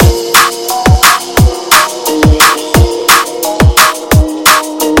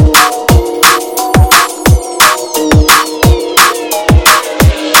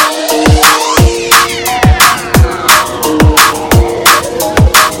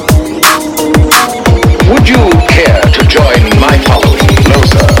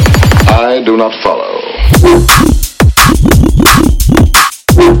I do not follow.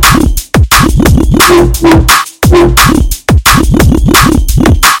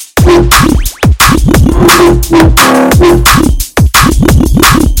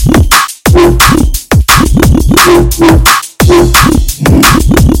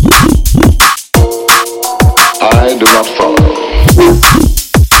 I do not follow.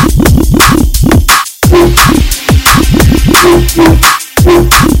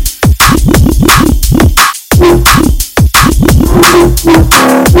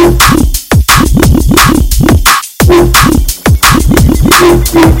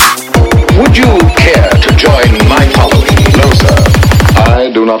 Would you care to join my following? No, sir. I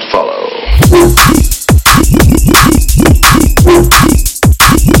do not follow.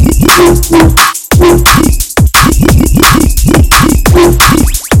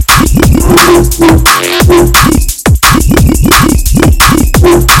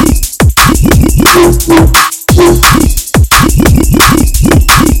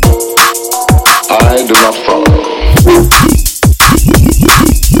 I do not follow.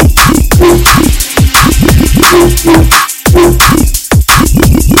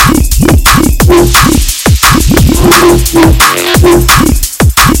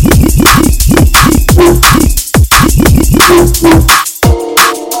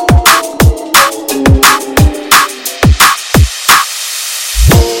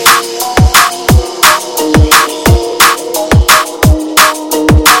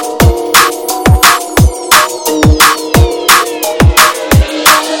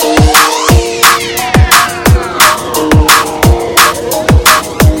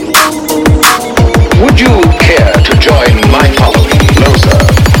 Would you care to join my following? No, sir.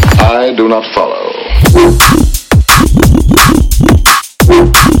 I do not follow.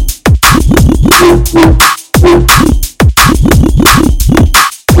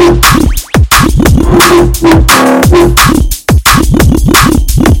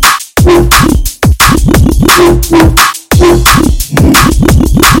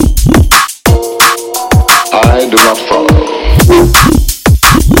 I do not follow.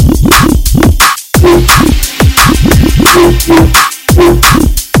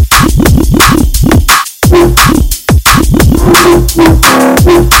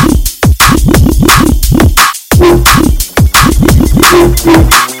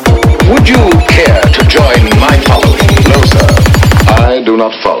 Would you care to join my following? No, sir. I do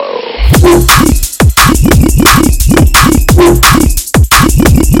not follow.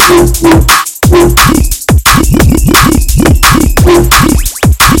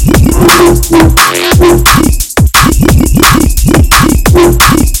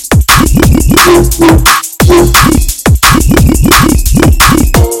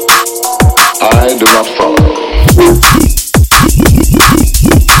 I do not follow.